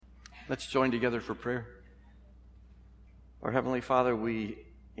Let's join together for prayer. Our Heavenly Father, we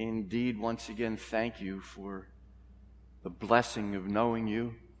indeed once again thank you for the blessing of knowing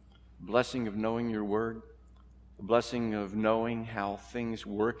you, the blessing of knowing your word, the blessing of knowing how things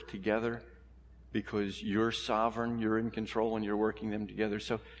work together because you're sovereign, you're in control, and you're working them together.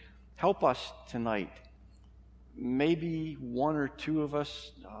 So help us tonight. Maybe one or two of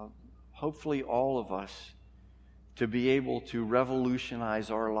us, hopefully all of us, to be able to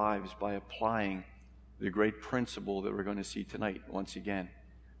revolutionize our lives by applying the great principle that we're going to see tonight once again.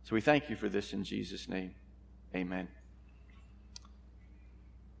 So we thank you for this in Jesus' name. Amen.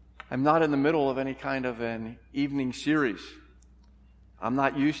 I'm not in the middle of any kind of an evening series. I'm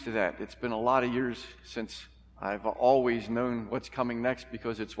not used to that. It's been a lot of years since I've always known what's coming next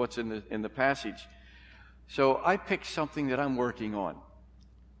because it's what's in the passage. So I picked something that I'm working on.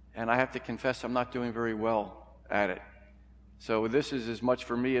 And I have to confess I'm not doing very well at it. So this is as much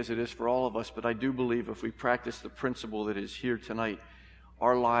for me as it is for all of us, but I do believe if we practice the principle that is here tonight,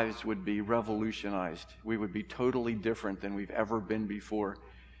 our lives would be revolutionized. We would be totally different than we've ever been before.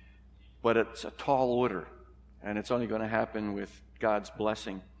 But it's a tall order, and it's only going to happen with God's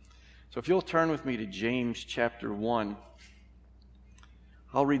blessing. So if you'll turn with me to James chapter 1,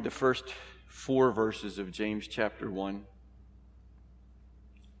 I'll read the first 4 verses of James chapter 1.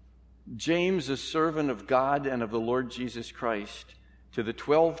 James, a servant of God and of the Lord Jesus Christ, to the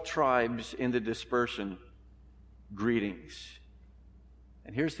 12 tribes in the dispersion, greetings.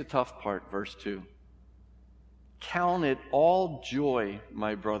 And here's the tough part, verse 2. Count it all joy,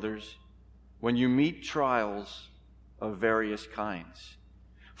 my brothers, when you meet trials of various kinds.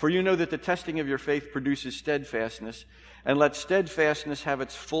 For you know that the testing of your faith produces steadfastness, and let steadfastness have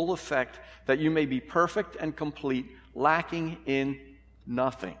its full effect, that you may be perfect and complete, lacking in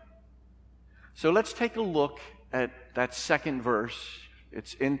nothing. So let's take a look at that second verse.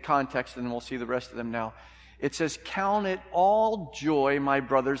 It's in context, and we'll see the rest of them now. It says, count it all joy, my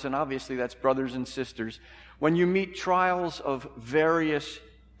brothers, and obviously that's brothers and sisters, when you meet trials of various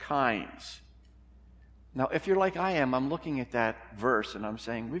kinds. Now, if you're like I am, I'm looking at that verse, and I'm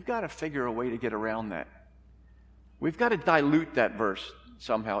saying, we've got to figure a way to get around that. We've got to dilute that verse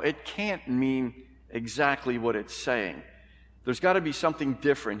somehow. It can't mean exactly what it's saying. There's got to be something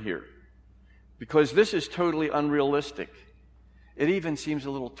different here. Because this is totally unrealistic. It even seems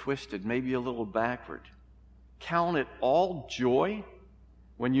a little twisted, maybe a little backward. Count it all joy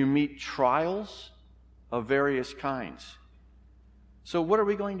when you meet trials of various kinds. So what are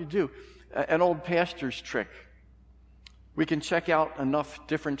we going to do? An old pastor's trick. We can check out enough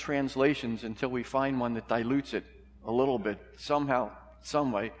different translations until we find one that dilutes it a little bit, somehow,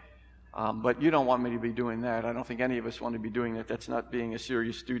 some way. But you don't want me to be doing that. I don't think any of us want to be doing that. That's not being a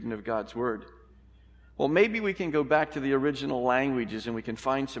serious student of God's Word. Well, maybe we can go back to the original languages and we can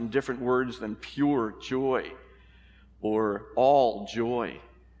find some different words than pure joy or all joy.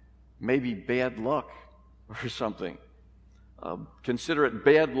 Maybe bad luck or something. Consider it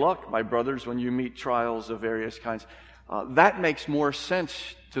bad luck, my brothers, when you meet trials of various kinds. That makes more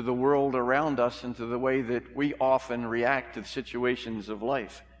sense to the world around us and to the way that we often react to the situations of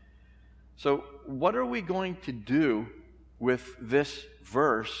life. So what are we going to do with this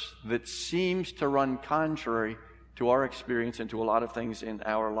verse that seems to run contrary to our experience and to a lot of things in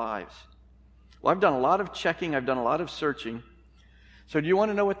our lives? Well, I've done a lot of checking. I've done a lot of searching. So do you want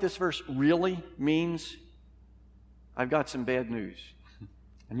to know what this verse really means? I've got some bad news.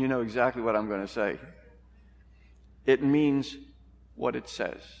 And you know exactly what I'm going to say. It means what it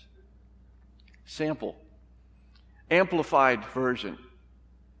says. Sample. Amplified version.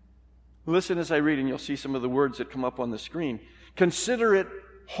 Listen as I read, and you'll see some of the words that come up on the screen. Consider it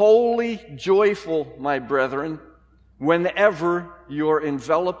wholly joyful, my brethren, whenever you're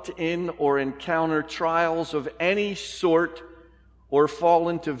enveloped in or encounter trials of any sort or fall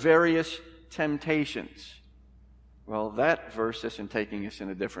into various temptations. Well, that verse isn't taking us in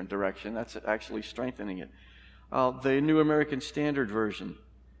a different direction. That's actually strengthening it. The New American Standard Version.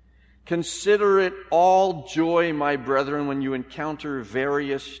 Consider it all joy, my brethren, when you encounter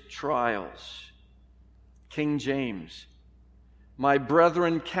various trials. King James. My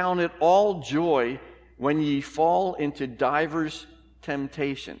brethren, count it all joy when ye fall into divers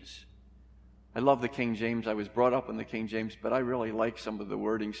temptations. I love the King James. I was brought up in the King James, but I really like some of the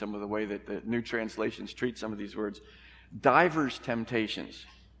wording, some of the way that the new translations treat some of these words. Divers temptations.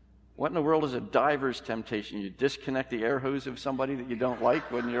 What in the world is a diver's temptation? You disconnect the air hose of somebody that you don't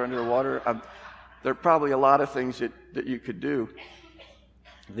like when you're under the water? There are probably a lot of things that you could do.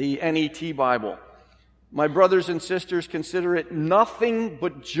 The NET Bible. My brothers and sisters, consider it nothing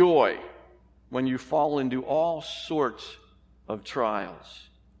but joy when you fall into all sorts of trials.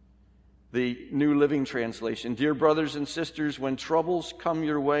 The New Living Translation. Dear brothers and sisters, when troubles come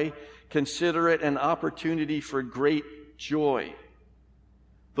your way, consider it an opportunity for great joy.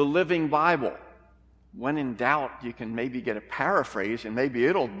 The Living Bible. When in doubt, you can maybe get a paraphrase, and maybe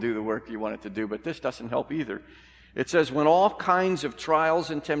it'll do the work you want it to do, but this doesn't help either. It says, when all kinds of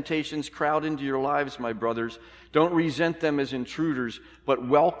trials and temptations crowd into your lives, my brothers, don't resent them as intruders, but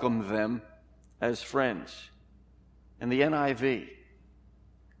welcome them as friends. And the NIV.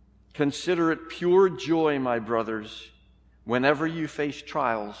 Consider it pure joy, my brothers, whenever you face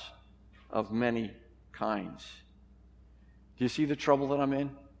trials of many kinds. Do you see the trouble that I'm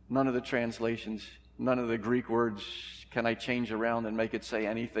in? None of the translations, none of the Greek words can I change around and make it say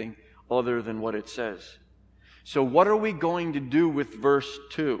anything other than what it says. So what are we going to do with verse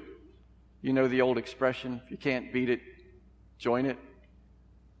 2? You know the old expression, if you can't beat it, join it.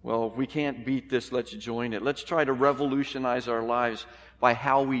 Well, if we can't beat this, let's join it. Let's try to revolutionize our lives by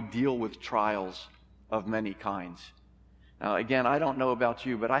how we deal with trials of many kinds. Now, again, I don't know about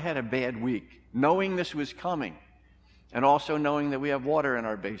you, but I had a bad week, knowing this was coming, and also knowing that we have water in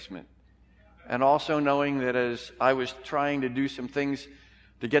our basement, and also knowing that as I was trying to do some things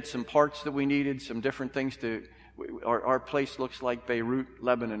to get some parts that we needed, some different things to... Our place looks like Beirut,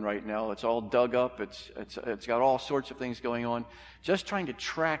 Lebanon right now. It's all dug up. It's got all sorts of things going on. Just trying to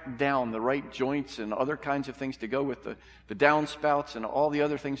track down the right joints and other kinds of things to go with the downspouts and all the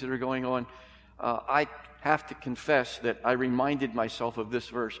other things that are going on. I have to confess that I reminded myself of this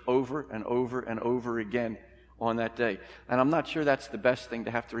verse over and over and over again on that day. And I'm not sure that's the best thing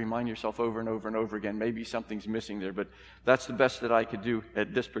to have to remind yourself over and over and over again. Maybe something's missing there, but that's the best that I could do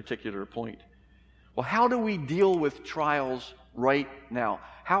at this particular point. Well, how do we deal with trials right now?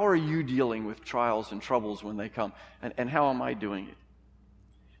 How are you dealing with trials and troubles when they come? And how am I doing it?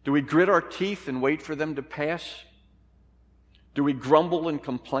 Do we grit our teeth and wait for them to pass? Do we grumble and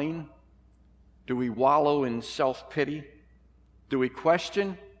complain? Do we wallow in self-pity? Do we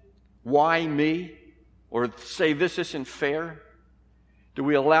question, why me? Or say this isn't fair? Do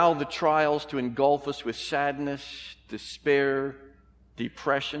we allow the trials to engulf us with sadness, despair,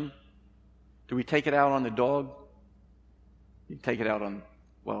 depression? Do we take it out on the dog? You take it out on,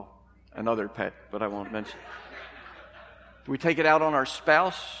 well, another pet, but I won't mention. Do we take it out on our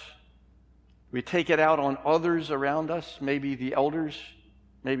spouse? Do we take it out on others around us? Maybe the elders,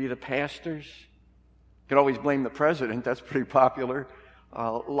 maybe the pastors. You can always blame the president. That's pretty popular. A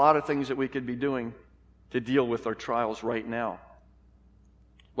lot of things that we could be doing to deal with our trials right now.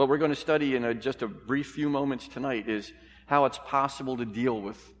 What we're going to study in just a brief few moments tonight is how it's possible to deal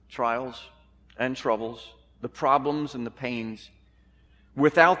with trials and troubles, the problems and the pains,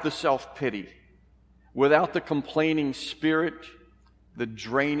 without the self-pity, without the complaining spirit, the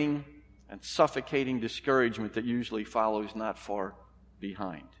draining and suffocating discouragement that usually follows not far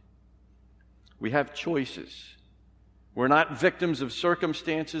behind. We have choices. We're not victims of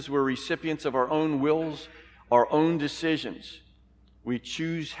circumstances. We're recipients of our own wills, our own decisions. We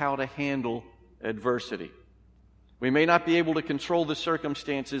choose how to handle adversity. We may not be able to control the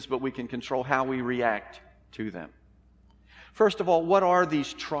circumstances, but we can control how we react to them. First of all, what are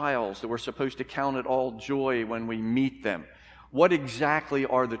these trials that we're supposed to count it all joy when we meet them? What exactly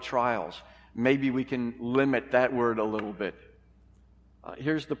are the trials? Maybe we can limit that word a little bit.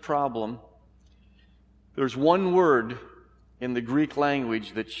 Here's the problem. There's one word in the Greek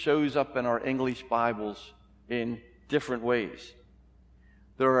language that shows up in our English Bibles in different ways.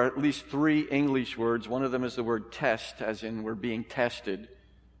 There are at least 3 English words. One of them is the word test, as in we're being tested.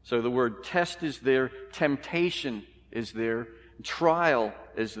 So the word test is there, temptation is there, trial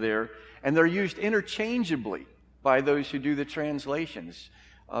is there, and they're used interchangeably by those who do the translations.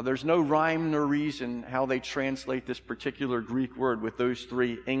 There's no rhyme nor reason how they translate this particular Greek word with those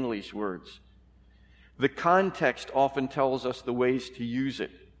 3 English words. The context often tells us the ways to use it.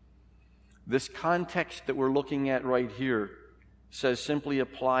 This context that we're looking at right here says simply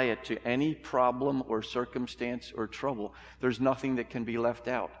apply it to any problem or circumstance or trouble. There's nothing that can be left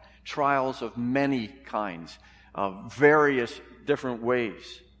out. Trials of many kinds, of various different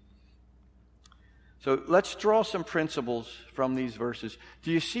ways. So let's draw some principles from these verses.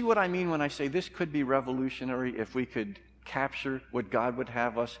 Do you see what I mean when I say this could be revolutionary if we could capture what God would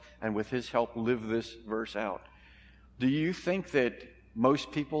have us and with His help live this verse out? Do you think that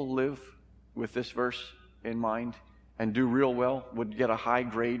most people live with this verse in mind and do real well, would get a high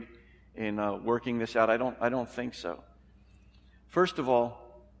grade in working this out? I don't think so. First of all,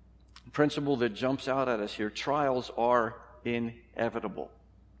 the principle that jumps out at us here, trials are inevitable.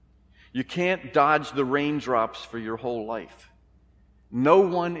 You can't dodge the raindrops for your whole life. No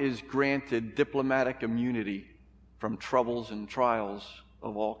one is granted diplomatic immunity from troubles and trials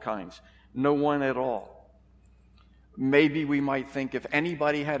of all kinds. No one at all. Maybe we might think if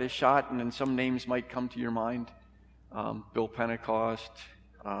anybody had a shot, and then some names might come to your mind. Bill Pentecost,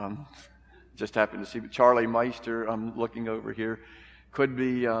 just happened to see Charlie Meister, I'm looking over here. Could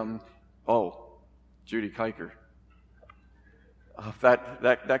be, Judy Kiker.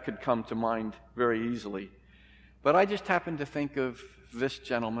 That could come to mind very easily. But I just happened to think of this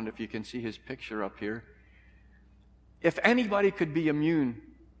gentleman, if you can see his picture up here. If anybody could be immune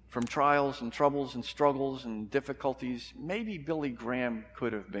from trials and troubles and struggles and difficulties, maybe Billy Graham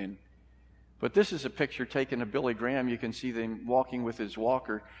could have been. But this is a picture taken of Billy Graham. You can see him walking with his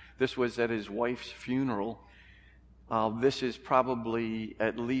walker. This was at his wife's funeral. This is probably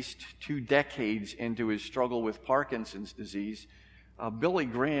at least 2 decades into his struggle with Parkinson's disease. Billy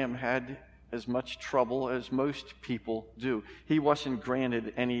Graham had as much trouble as most people do. He wasn't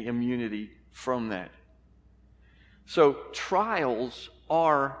granted any immunity from that. So trials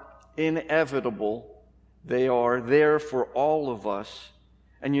are inevitable. They are there for all of us.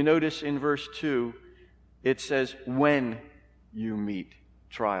 And you notice in verse 2, it says, when you meet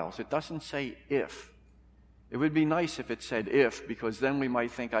trials. It doesn't say if. It would be nice if it said if, because then we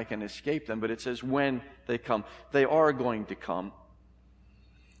might think I can escape them. But it says when they come. They are going to come.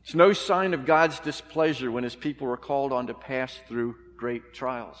 It's no sign of God's displeasure when his people are called on to pass through great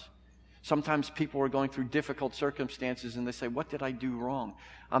trials. Sometimes people are going through difficult circumstances and they say, what did I do wrong?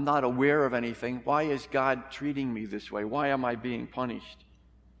 I'm not aware of anything. Why is God treating me this way? Why am I being punished?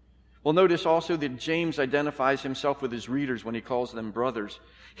 Well, notice also that James identifies himself with his readers when he calls them brothers.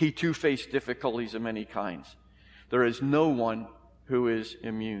 He too faced difficulties of many kinds. There is no one who is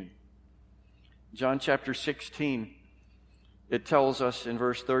immune. John chapter 16, it tells us in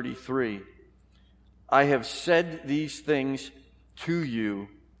verse 33, I have said these things to you,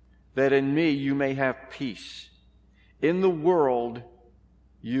 that in me you may have peace. In the world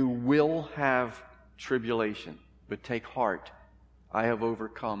you will have tribulation, but take heart, I have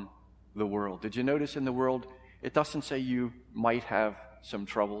overcome the world. Did you notice in the world, it doesn't say you might have some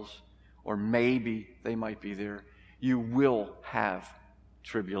troubles, or maybe they might be there. You will have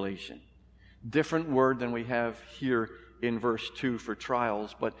tribulation. Different word than we have here in verse 2 for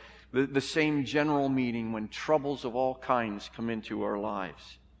trials, but the same general meaning when troubles of all kinds come into our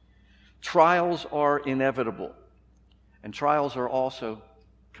lives. Trials are inevitable, and trials are also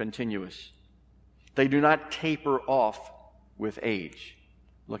continuous. They do not taper off with age.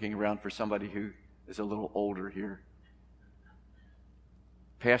 Looking around for somebody who is a little older here.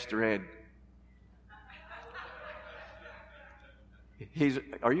 Pastor Ed.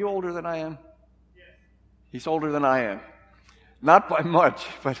 Are you older than I am? Yes. He's older than I am. Not by much,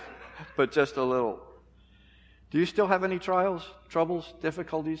 but just a little. Do you still have any trials, troubles,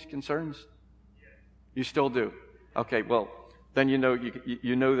 difficulties, concerns? Yes. You still do? Okay, well, then you know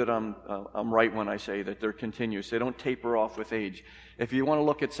that I'm right when I say that they're continuous. They don't taper off with age. If you want to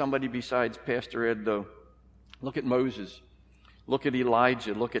look at somebody besides Pastor Ed, though, look at Moses. Look at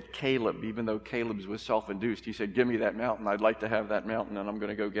Elijah. Look at Caleb, even though Caleb's was self-induced. He said, give me that mountain. I'd like to have that mountain, and I'm going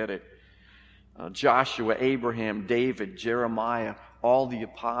to go get it. Joshua, Abraham, David, Jeremiah, all the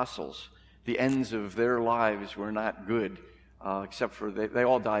apostles, the ends of their lives were not good, except for they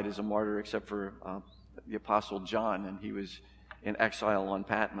all died as a martyr, except for the apostle John, and he was in exile on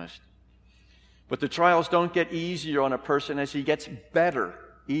Patmos. But the trials don't get easier on a person as he gets better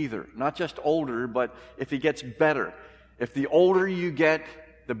either. Not just older, but if he gets better. If the older you get,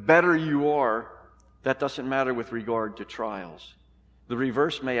 the better you are, that doesn't matter with regard to trials. The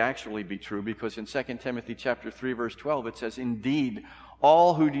reverse may actually be true, because in 2 Timothy chapter 3, verse 12, it says, indeed,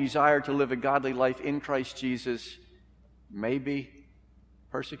 all who desire to live a godly life in Christ Jesus may be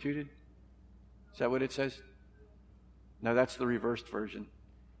persecuted. Is that what it says? No, that's the reversed version.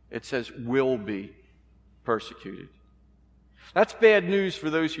 It says will be persecuted. That's bad news for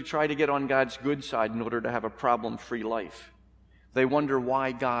those who try to get on God's good side in order to have a problem-free life. They wonder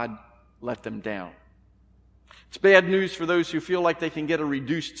why God let them down. It's bad news for those who feel like they can get a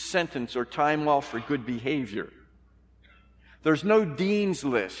reduced sentence or time off for good behavior. There's no dean's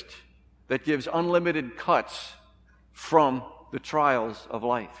list that gives unlimited cuts from the trials of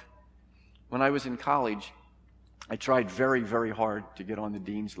life. When I was in college, I tried very, very hard to get on the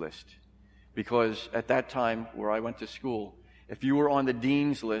dean's list, because at that time where I went to school, if you were on the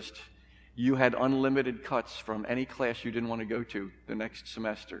dean's list, you had unlimited cuts from any class you didn't want to go to the next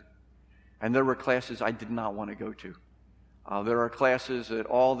semester. And there were classes I did not want to go to. There are classes that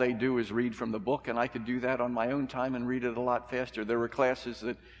all they do is read from the book, and I could do that on my own time and read it a lot faster. There were classes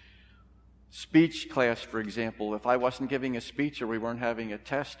that, speech class, for example, if I wasn't giving a speech or we weren't having a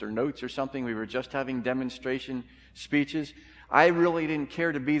test or notes or something, we were just having demonstration speeches, I really didn't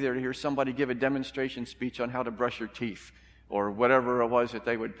care to be there to hear somebody give a demonstration speech on how to brush your teeth or whatever it was that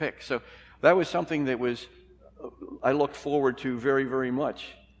they would pick. So that was something that I looked forward to very, very much.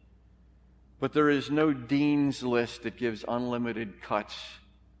 But there is no dean's list that gives unlimited cuts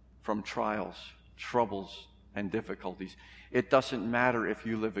from trials, troubles, and difficulties. It doesn't matter if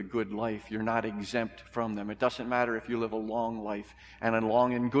you live a good life. You're not exempt from them. It doesn't matter if you live a long life and a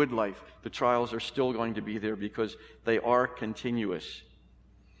long and good life. The trials are still going to be there because they are continuous.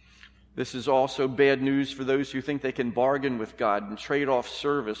 This is also bad news for those who think they can bargain with God and trade off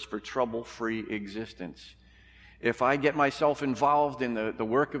service for trouble-free existence. If I get myself involved in the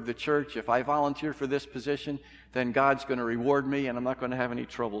work of the church, if I volunteer for this position, then God's going to reward me and I'm not going to have any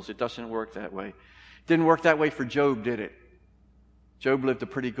troubles. It doesn't work that way. It didn't work that way for Job, did it? Job lived a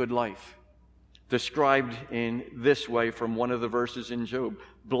pretty good life. Described in this way from one of the verses in Job.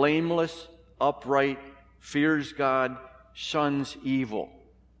 Blameless, upright, fears God, shuns evil.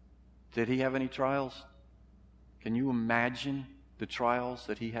 Did he have any trials? Can you imagine the trials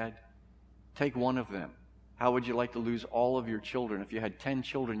that he had? Take one of them. How would you like to lose all of your children? If you had 10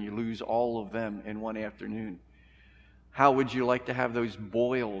 children, you lose all of them in one afternoon. How would you like to have those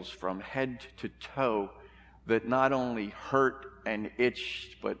boils from head to toe that not only hurt and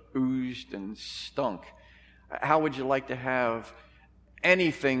itched, but oozed and stunk? How would you like to have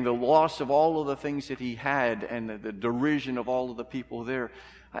anything, the loss of all of the things that he had and the derision of all of the people there?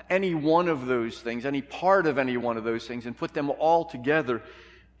 Any one of those things, any part of any one of those things, and put them all together,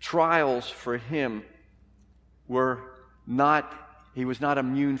 trials for him he was not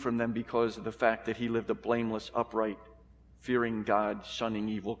immune from them because of the fact that he lived a blameless, upright, fearing God, shunning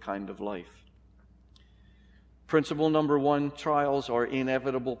evil kind of life. Principle number 1, trials are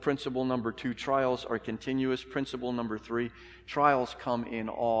inevitable. Principle number 2, trials are continuous. Principle number 3, trials come in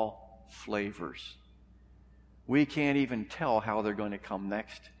all flavors. We can't even tell how they're going to come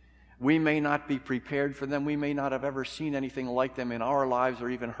next. We may not be prepared for them. We may not have ever seen anything like them in our lives or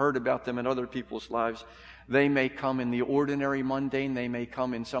even heard about them in other people's lives. They may come in the ordinary, mundane. They may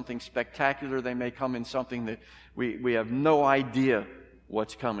come in something spectacular. They may come in something that we have no idea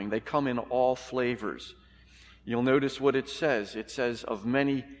what's coming. They come in all flavors. You'll notice what it says. It says of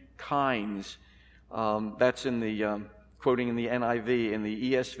many kinds. That's in the quoting in the NIV. In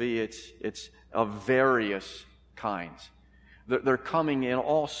the ESV, it's of various kinds. They're coming in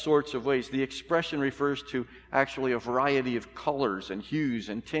all sorts of ways. The expression refers to actually a variety of colors and hues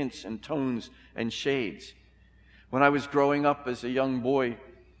and tints and tones and shades. When I was growing up as a young boy,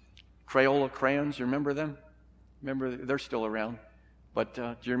 Crayola crayons, you remember them? Remember, they're still around. But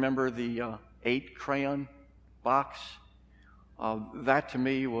do you remember the 8 crayon box? That to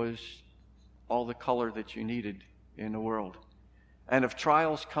me was all the color that you needed in the world. And if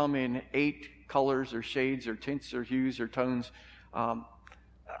trials come in 8 colors or shades or tints or hues or tones,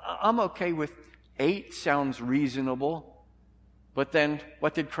 I'm okay with 8. Sounds reasonable. But then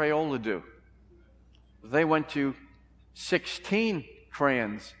what did Crayola do? They went to 16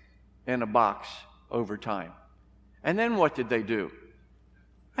 crayons in a box over time. And then what did they do?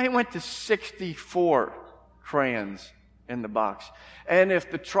 They went to 64 crayons in the box. And if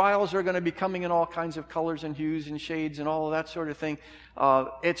the trials are going to be coming in all kinds of colors and hues and shades and all of that sort of thing,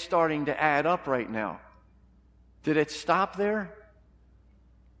 it's starting to add up right now. Did it stop there?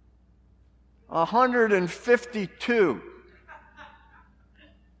 152.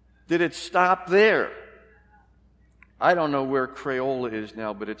 Did it stop there? I don't know where Crayola is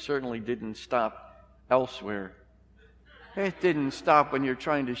now, but it certainly didn't stop elsewhere. It didn't stop when you're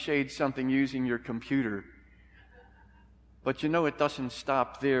trying to shade something using your computer. But you know it doesn't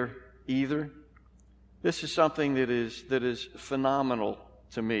stop there either. This is something that is phenomenal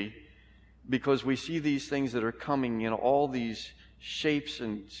to me, because we see these things that are coming in all these shapes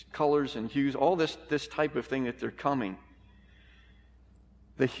and colors and hues, all this type of thing that they're coming.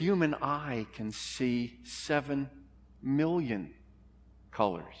 The human eye can see 7 million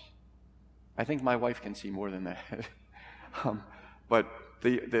colors. I think my wife can see more than that. But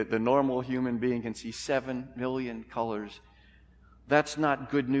the normal human being can see 7 million colors. That's not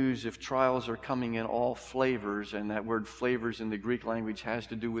good news if trials are coming in all flavors, and that word flavors in the Greek language has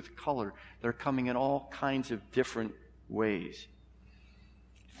to do with color. They're coming in all kinds of different ways.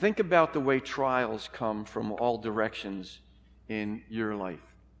 Think about the way trials come from all directions in your life.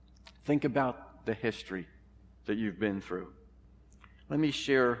 Think about the history that you've been through. Let me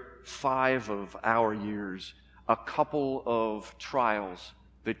share 5 of our years, a couple of trials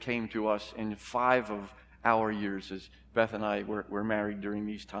that came to us in 5 of our years as Beth and I were married during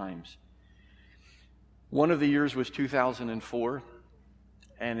these times. One of the years was 2004,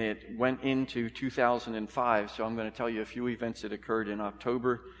 and it went into 2005. So I'm going to tell you a few events that occurred in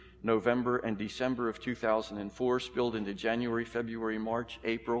October, November, and December of 2004, spilled into January, February, March,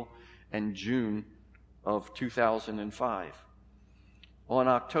 April, and June of 2005. On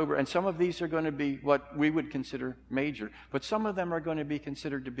October, and some of these are going to be what we would consider major, but some of them are going to be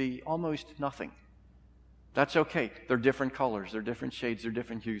considered to be almost nothing. That's okay. They're different colors, they're different shades, they're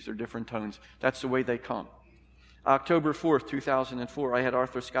different hues, they're different tones. That's the way they come. October 4th, 2004, I had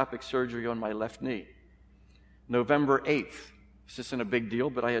arthroscopic surgery on my left knee. November 8th, this isn't a big deal,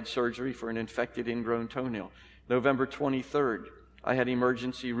 but I had surgery for an infected ingrown toenail. November 23rd, I had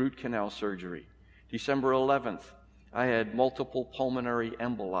emergency root canal surgery. December 11th, I had multiple pulmonary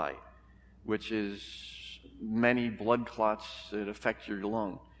emboli, which is many blood clots that affect your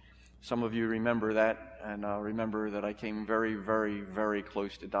lung. Some of you remember that, and remember that I came very, very, very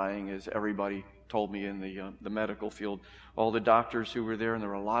close to dying, as everybody told me in the medical field. All the doctors who were there, and there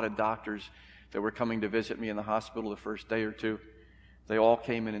were a lot of doctors that were coming to visit me in the hospital the first day or two, they all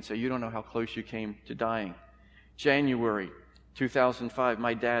came in and said, "You don't know how close you came to dying." January 2005,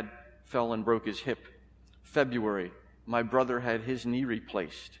 my dad fell and broke his hip. February, my brother had his knee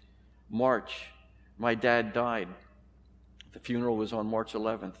replaced. March, my dad died. The funeral was on March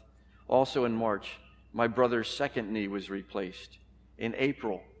 11th. Also in March, my brother's second knee was replaced. In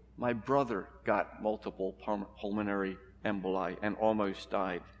April, my brother got multiple pulmonary emboli and almost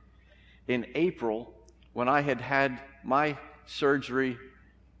died. In April, when I had had my surgery,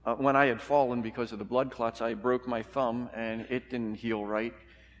 when I had fallen because of the blood clots, I broke my thumb and it didn't heal right.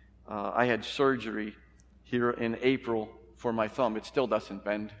 I had surgery here in April for my thumb. It still doesn't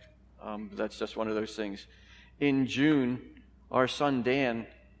bend. That's just one of those things. In June, our son Dan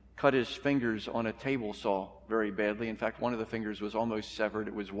cut his fingers on a table saw very badly. In fact, one of the fingers was almost severed.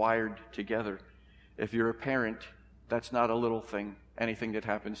 It was wired together. If you're a parent, that's not a little thing. Anything that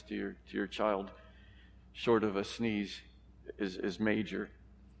happens to your child, short of a sneeze, is major.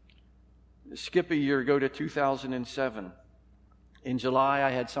 Skip a year, go to 2007. In July,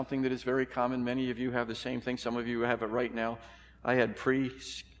 I had something that is very common. Many of you have the same thing. Some of you have it right now. I had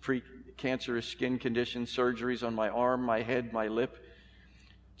pre-cancerous skin condition surgeries on my arm, my head, my lip.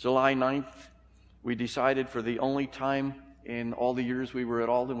 July 9th, we decided for the only time in all the years we were at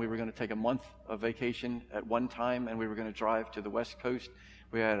Alden, we were going to take a month of vacation at one time, and we were going to drive to the West Coast.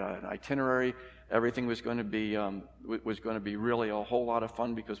 We had an itinerary. Everything was going to be really a whole lot of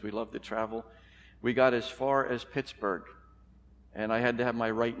fun because we loved to travel. We got as far as Pittsburgh, and I had to have my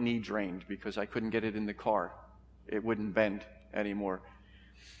right knee drained because I couldn't get it in the car. It wouldn't bend anymore.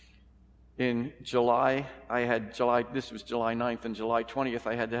 In July, this was July 9th, and July 20th,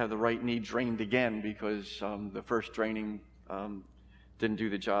 I had to have the right knee drained again because the first draining didn't do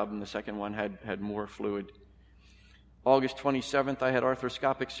the job, and the second one had more fluid. August 27th, I had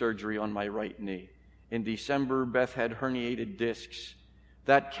arthroscopic surgery on my right knee. In December, Beth had herniated discs.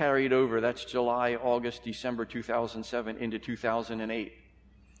 That carried over. That's July, August, December 2007 into 2008.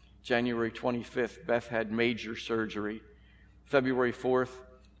 January 25th, Beth had major surgery. February 4th,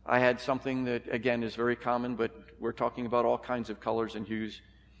 I had something that, again, is very common, but we're talking about all kinds of colors and hues.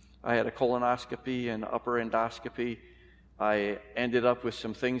 I had a colonoscopy and upper endoscopy. I ended up with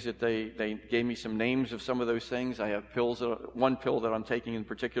some things that they gave me some names of some of those things. I have pills, one pill that I'm taking in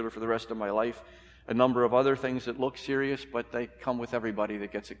particular for the rest of my life. A number of other things that look serious, but they come with everybody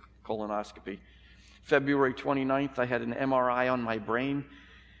that gets a colonoscopy. February 29th, I had an MRI on my brain.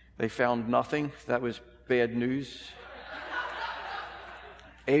 They found nothing. That was bad news.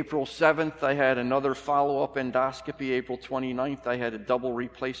 April 7th, I had another follow-up endoscopy. April 29th, I had a double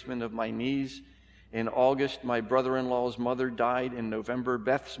replacement of my knees. In August, my brother-in-law's mother died. In November,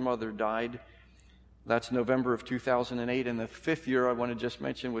 Beth's mother died. That's November of 2008. And the fifth year I want to just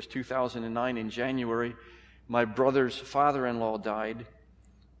mention was 2009. In January, my brother's father-in-law died.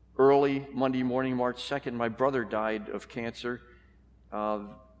 Early Monday morning, March 2nd, my brother died of cancer.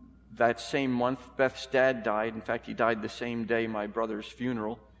 That same month, Beth's dad died. In fact, he died the same day my brother's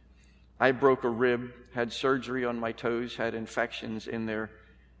funeral. I broke a rib, had surgery on my toes, had infections in there.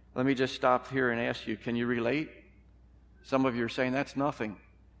 Let me just stop here and ask you, can you relate? Some of you are saying, that's nothing.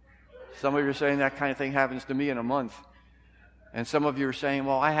 Some of you are saying, that kind of thing happens to me in a month. And some of you are saying,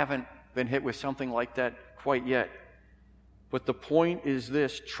 well, I haven't been hit with something like that quite yet. But the point is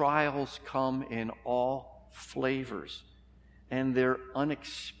this: trials come in all flavors. And they're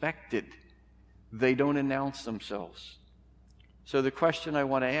unexpected. They don't announce themselves. So the question I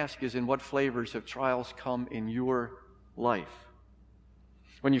want to ask is, in what flavors have trials come in your life?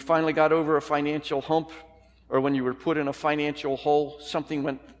 When you finally got over a financial hump, or when you were put in a financial hole, something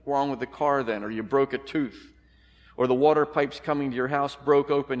went wrong with the car then, or you broke a tooth, Or the water pipes coming to your house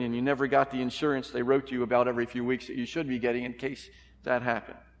broke open and you never got the insurance they wrote to you about every few weeks that you should be getting in case that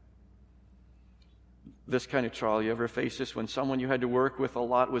happened. This kind of trial, you ever face this when someone you had to work with a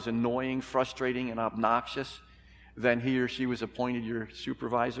lot was annoying, frustrating, and obnoxious, then he or she was appointed your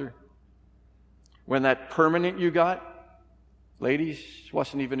supervisor? When that permanent you got, ladies,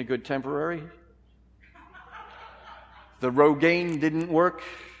 wasn't even a good temporary. The Rogaine didn't work.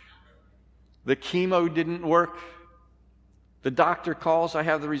 The chemo didn't work. The doctor calls, I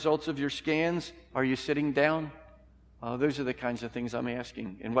have the results of your scans. Are you sitting down? Those are the kinds of things I'm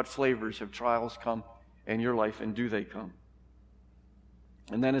asking. In what flavors have trials come in your life, and do they come?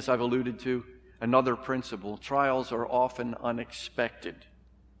 And then, as I've alluded to, another principle, trials are often unexpected.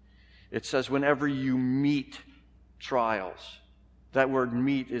 It says whenever you meet trials. That word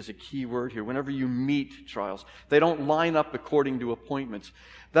meet is a key word here. Whenever you meet trials, they don't line up according to appointments.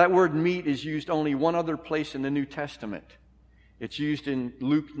 That word meet is used only one other place in the New Testament. It's used in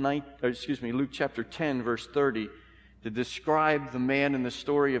Luke chapter 10, verse 30, to describe the man in the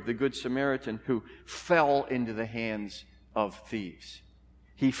story of the Good Samaritan who fell into the hands of thieves.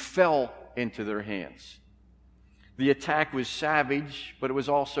 He fell into their hands. The attack was savage, but it was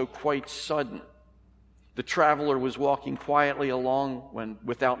also quite sudden. The traveler was walking quietly along when,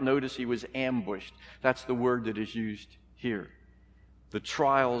 without notice, he was ambushed. That's the word that is used here. The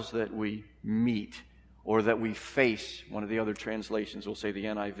trials that we meet or that we face, one of the other translations will say the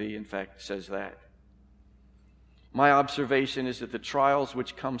NIV, in fact, says that. My observation is that the trials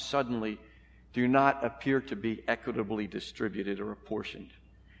which come suddenly do not appear to be equitably distributed or apportioned.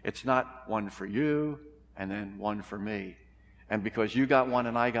 It's not one for you and then one for me. And because you got one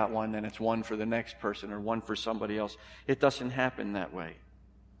and I got one, then it's one for the next person or one for somebody else. It doesn't happen that way.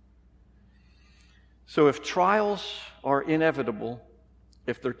 So if trials are inevitable,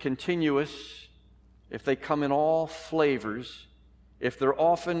 if they're continuous, if they come in all flavors, if they're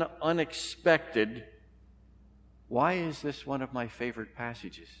often unexpected, why is this one of my favorite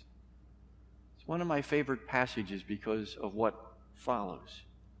passages? It's one of my favorite passages because of what follows.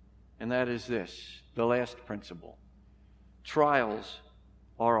 And that is this, the last principle. Trials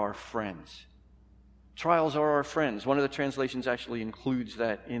are our friends. Trials are our friends. One of the translations actually includes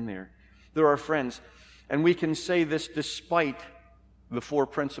that in there. They're our friends. And we can say this despite the four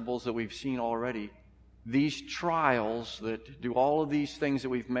principles that we've seen already. These trials that do all of these things that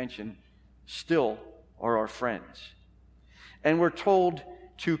we've mentioned still are our friends. And we're told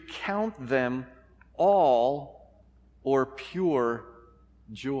to count them all or pure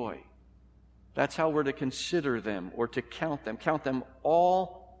joy. That's how we're to consider them or to count them. Count them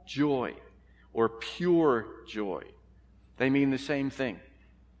all joy or pure joy. They mean the same thing.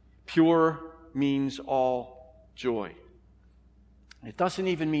 Pure means all joy. It doesn't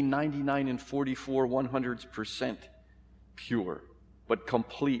even mean 99 and 44 100% pure, but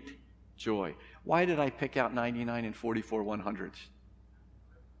complete joy. Why did I pick out 99 and 44 100s?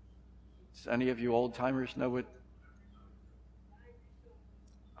 Does any of you old-timers know what?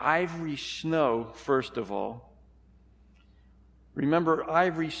 Ivory Snow, first of all. Remember,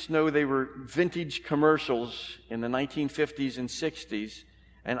 Ivory Snow, they were vintage commercials in the 1950s and 60s,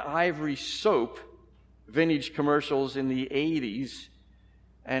 and Ivory Soap, vintage commercials in the 80s,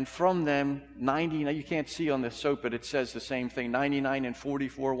 and from them, now you can't see on the soap, but it says the same thing, 99 and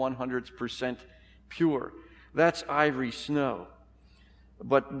 44 100% pure. That's Ivory Snow.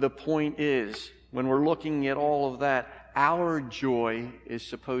 But the point is, when we're looking at all of that, our joy is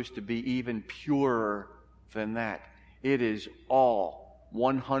supposed to be even purer than that. It is all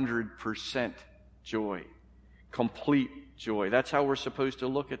 100% joy, complete joy. That's how we're supposed to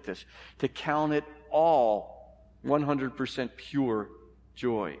look at this, to count it all 100% pure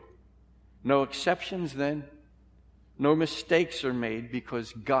joy. No exceptions then. No mistakes are made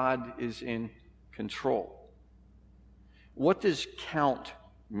because God is in control. What does count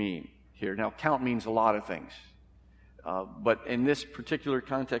mean here? Now, count means a lot of things. But in this particular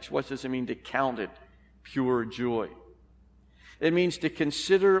context, what does it mean to count it pure joy? It means to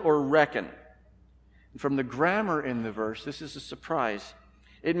consider or reckon. From the grammar in the verse, this is a surprise.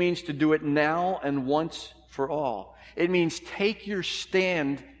 It means to do it now and once for all. It means take your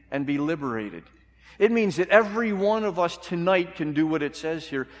stand and be liberated. It means that every one of us tonight can do what it says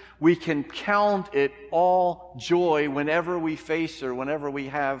here. We can count it all joy whenever we face or whenever we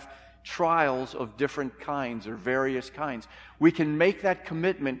have trials of different kinds or various kinds. We can make that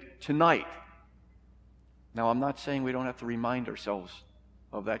commitment tonight. Now, I'm not saying we don't have to remind ourselves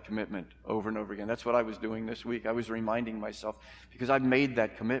of that commitment over and over again. That's what I was doing this week. I was reminding myself because I've made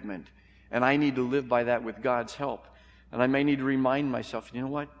that commitment and I need to live by that with God's help. And I may need to remind myself, you know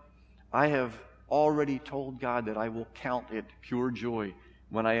what? I have already told God that I will count it pure joy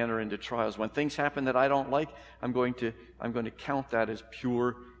when I enter into trials. When things happen that I don't like, I'm going to count that as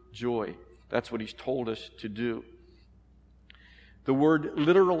pure joy. That's what he's told us to do. The word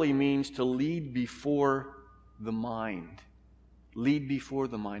literally means to lead before the mind. Lead before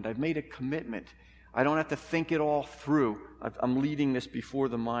the mind. I've made a commitment. I don't have to think it all through. I'm leading this before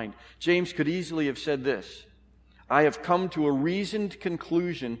the mind. James could easily have said this: I have come to a reasoned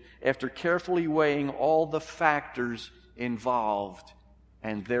conclusion after carefully weighing all the factors involved,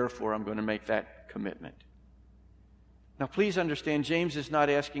 and therefore I'm going to make that commitment. Now please understand, James is not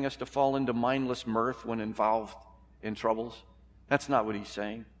asking us to fall into mindless mirth when involved in troubles. That's not what he's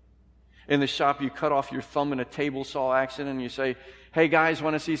saying. In the shop, you cut off your thumb in a table saw accident and you say, hey guys,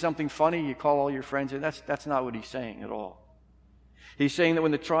 want to see something funny? You call all your friends, and that's not what he's saying at all. He's saying that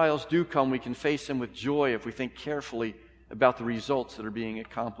when the trials do come, we can face them with joy if we think carefully about the results that are being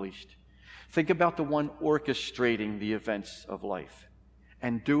accomplished. Think about the one orchestrating the events of life,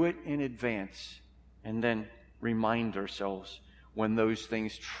 and do it in advance, and then remind ourselves when those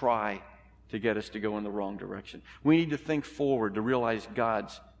things try to get us to go in the wrong direction. We need to think forward to realize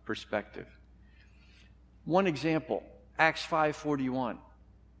God's perspective. One example, Acts 5:41.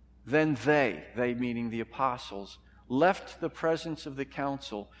 Then they meaning the apostles, left the presence of the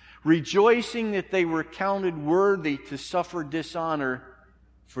council, rejoicing that they were counted worthy to suffer dishonor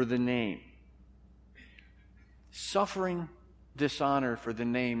for the name. Suffering dishonor for the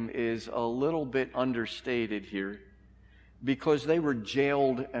name is a little bit understated here, because they were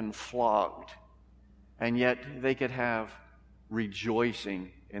jailed and flogged, and yet they could have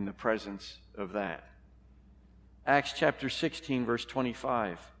rejoicing in the presence of that. Acts chapter 16, verse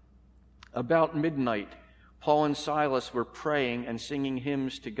 25. About midnight, Paul and Silas were praying and singing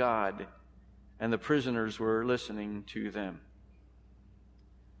hymns to God, and the prisoners were listening to them.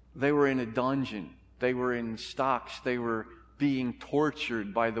 They were in a dungeon. They were in stocks. They were being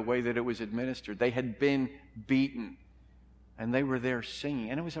tortured by the way that it was administered. They had been beaten, and they were there singing,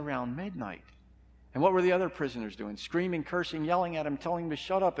 and it was around midnight. And what were the other prisoners doing? Screaming, cursing, yelling at him, telling him to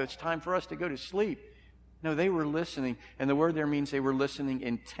shut up. It's time for us to go to sleep. No, they were listening, and the word there means they were listening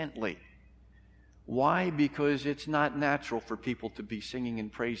intently. Why? Because it's not natural for people to be singing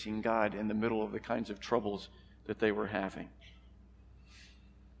and praising God in the middle of the kinds of troubles that they were having.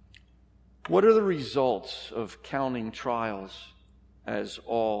 What are the results of counting trials as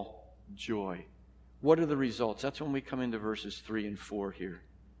all joy? What are the results? That's when we come into verses 3 and 4 here.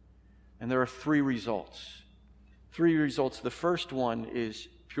 And there are three results. Three results. The first one is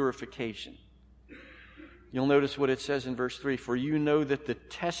purification. You'll notice what it says in verse 3, for you know that the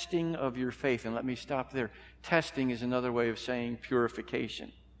testing of your faith, and let me stop there. Testing is another way of saying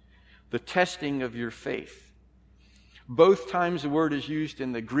purification. The testing of your faith. Both times the word is used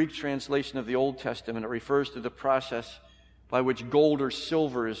in the Greek translation of the Old Testament. It refers to the process by which gold or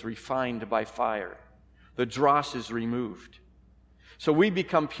silver is refined by fire. The dross is removed. So we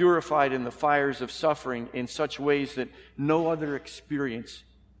become purified in the fires of suffering in such ways that no other experience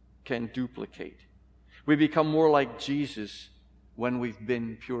can duplicate. We become more like Jesus when we've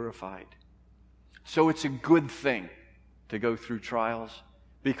been purified. So it's a good thing to go through trials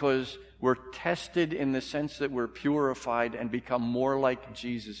because we're tested in the sense that we're purified and become more like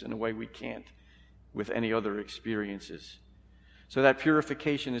Jesus in a way we can't with any other experiences. So that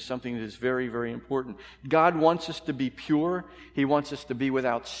purification is something that is very, very important. God wants us to be pure. He wants us to be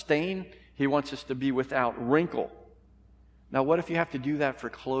without stain. He wants us to be without wrinkle. Now, what if you have to do that for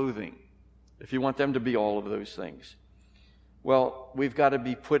clothing? If you want them to be all of those things? Well, we've got to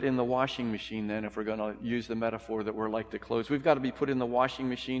be put in the washing machine then, if we're going to use the metaphor that we're like the clothes. We've got to be put in the washing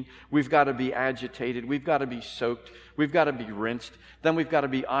machine. We've got to be agitated. We've got to be soaked. We've got to be rinsed. Then we've got to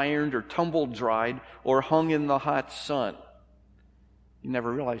be ironed or tumble dried or hung in the hot sun. You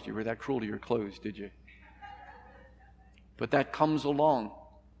never realized you were that cruel to your clothes, did you? But that comes along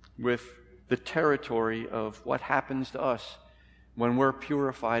with the territory of what happens to us when we're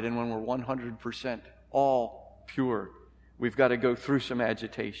purified and when we're 100% all pure. We've got to go through some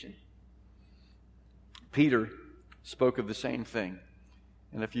agitation. Peter spoke of the same thing.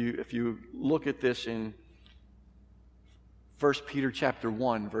 And if you look at this in 1 Peter chapter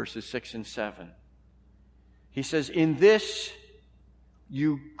 1, verses 6 and 7, he says, in this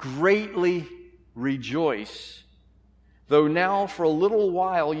you greatly rejoice, though now for a little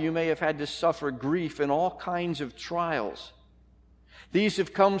while you may have had to suffer grief in all kinds of trials. These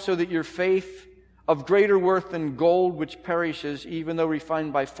have come so that your faith, of greater worth than gold which perishes, even though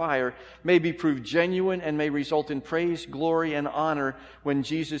refined by fire, may be proved genuine and may result in praise, glory, and honor when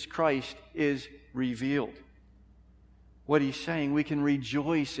Jesus Christ is revealed. what he's saying. We can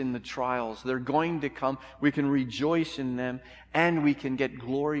rejoice in the trials. They're going to come. We can rejoice in them, and we can get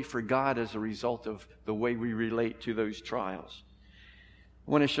glory for God as a result of the way we relate to those trials.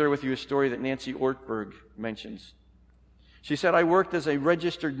 I want to share with you a story that Nancy Ortberg mentions. She said, I worked as a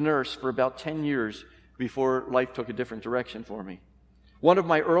registered nurse for about 10 years before life took a different direction for me. One of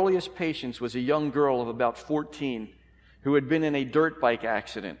my earliest patients was a young girl of about 14 who had been in a dirt bike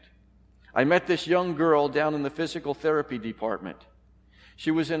accident. I met this young girl down in the physical therapy department.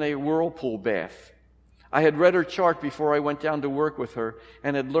 She was in a whirlpool bath. I had read her chart before I went down to work with her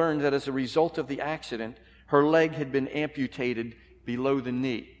and had learned that as a result of the accident, her leg had been amputated below the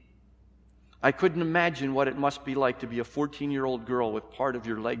knee. I couldn't imagine what it must be like to be a 14-year-old girl with part of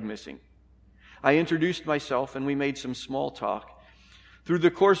your leg missing. I introduced myself and we made some small talk. Through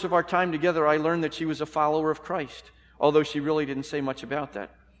the course of our time together, I learned that she was a follower of Christ, although she really didn't say much about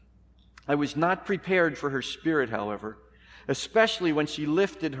that. I was not prepared for her spirit, however, especially when she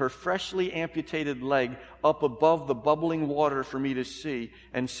lifted her freshly amputated leg up above the bubbling water for me to see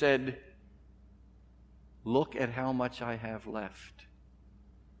and said, "Look at how much I have left."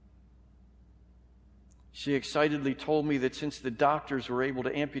 She excitedly told me that since the doctors were able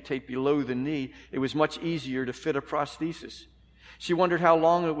to amputate below the knee, it was much easier to fit a prosthesis. She wondered how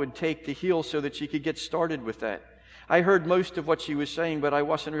long it would take to heal so that she could get started with that. I heard most of what she was saying, but I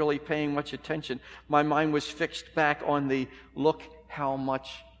wasn't really paying much attention. My mind was fixed back on the "look how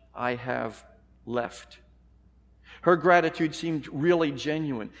much I have left." Her gratitude seemed really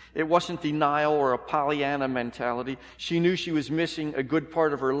genuine. It wasn't denial or a Pollyanna mentality. She knew she was missing a good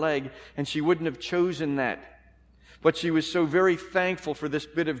part of her leg, and she wouldn't have chosen that. But she was so very thankful for this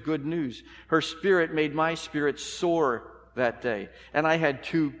bit of good news. Her spirit made my spirit soar that day, and I had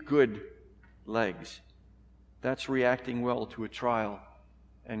 2 good legs. That's reacting well to a trial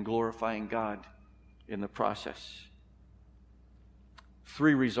and glorifying God in the process.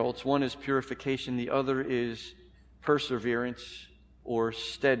 3 results. One is purification. The other is perseverance or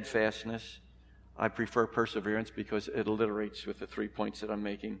steadfastness. I prefer perseverance because it alliterates with the 3 points that I'm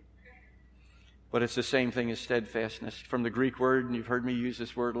making. But it's the same thing as steadfastness. From the Greek word, and you've heard me use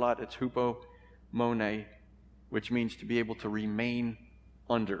this word a lot, it's hupomone, which means to be able to remain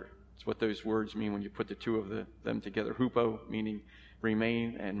under. It's what those words mean when you put the 2 of them together. Hupo, meaning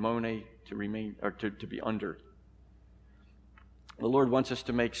remain, and mone, to remain, or to be under. The Lord wants us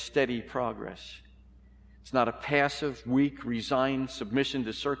to make steady progress. It's not a passive, weak, resigned submission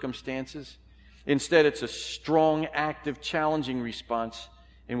to circumstances. Instead, it's a strong, active, challenging response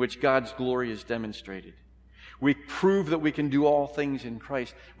in which God's glory is demonstrated. We prove that we can do all things in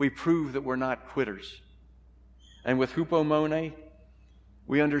Christ. We prove that we're not quitters. And with hupomone,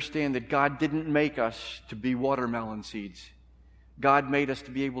 we understand that God didn't make us to be watermelon seeds. God made us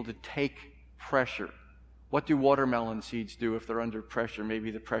to be able to take pressure. What do watermelon seeds do if they're under pressure? Maybe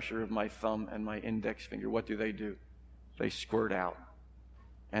the pressure of my thumb and my index finger. What do? They squirt out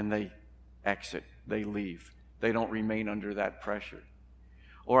and they exit. They leave. They don't remain under that pressure.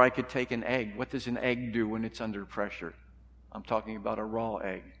 Or I could take an egg. What does an egg do when it's under pressure? I'm talking about a raw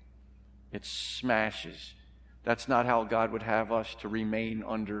egg. It smashes. That's not how God would have us to remain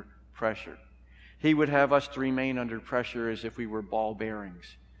under pressure. He would have us to remain under pressure as if we were ball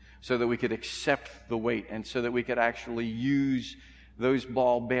bearings, so that we could accept the weight and so that we could actually use those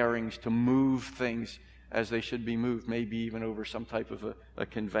ball bearings to move things as they should be moved, maybe even over some type of a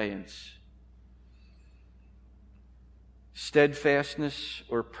conveyance. Steadfastness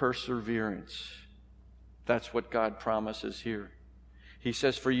or perseverance. That's what God promises here. He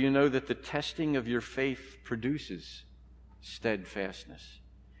says, "For you know that the testing of your faith produces steadfastness."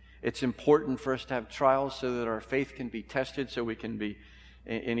 It's important for us to have trials so that our faith can be tested, so we can be,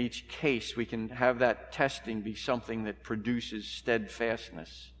 in each case, we can have that testing be something that produces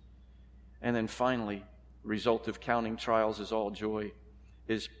steadfastness. And then finally, the result of counting trials as all joy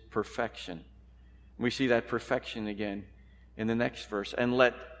is perfection. We see that perfection again in the next verse. "And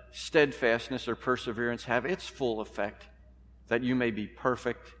let steadfastness or perseverance have its full effect, that you may be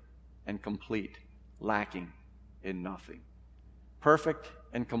perfect and complete, lacking in nothing." Perfect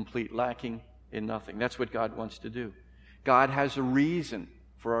and complete, lacking in nothing. That's what God wants to do. God has a reason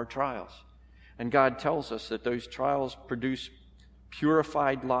for our trials. And God tells us that those trials produce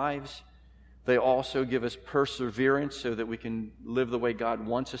purified lives. They also give us perseverance so that we can live the way God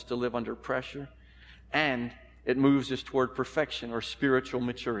wants us to live under pressure. And it moves us toward perfection or spiritual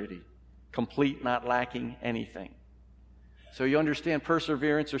maturity, complete, not lacking anything. So you understand,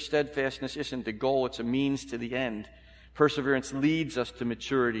 perseverance or steadfastness isn't the goal, it's a means to the end. Perseverance leads us to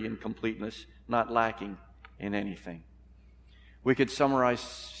maturity and completeness, not lacking in anything. We could summarize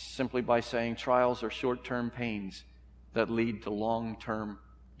simply by saying trials are short-term pains that lead to long-term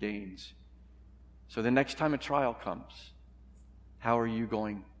gains. So the next time a trial comes, how are you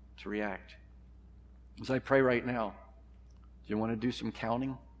going to react? As I pray right now, do you want to do some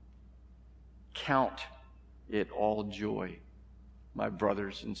counting? Count it all joy, my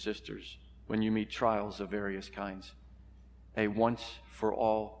brothers and sisters, when you meet trials of various kinds. A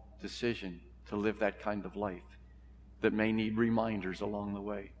once-for-all decision to live that kind of life that may need reminders along the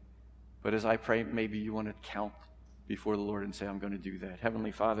way. But as I pray, maybe you want to count before the Lord and say, I'm going to do that.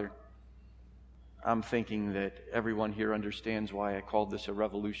 Heavenly Father, I'm thinking that everyone here understands why I called this a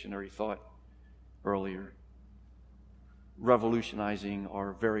revolutionary thought earlier. Revolutionizing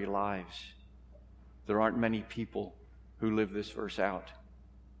our very lives. There aren't many people who live this verse out.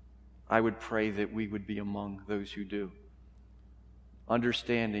 I would pray that we would be among those who do.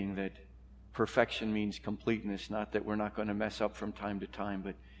 Understanding that perfection means completeness, not that we're not going to mess up from time to time,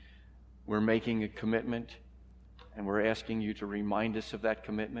 but we're making a commitment, and we're asking you to remind us of that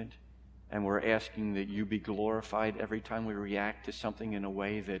commitment, and we're asking that you be glorified every time we react to something in a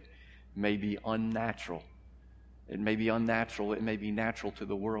way that may be unnatural. It may be unnatural, it may be natural to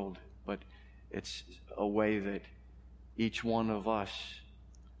the world, but it's a way that each one of us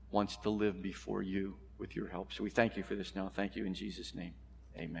wants to live before you with your help. So we thank you for this now. Thank you in Jesus' name.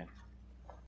 Amen.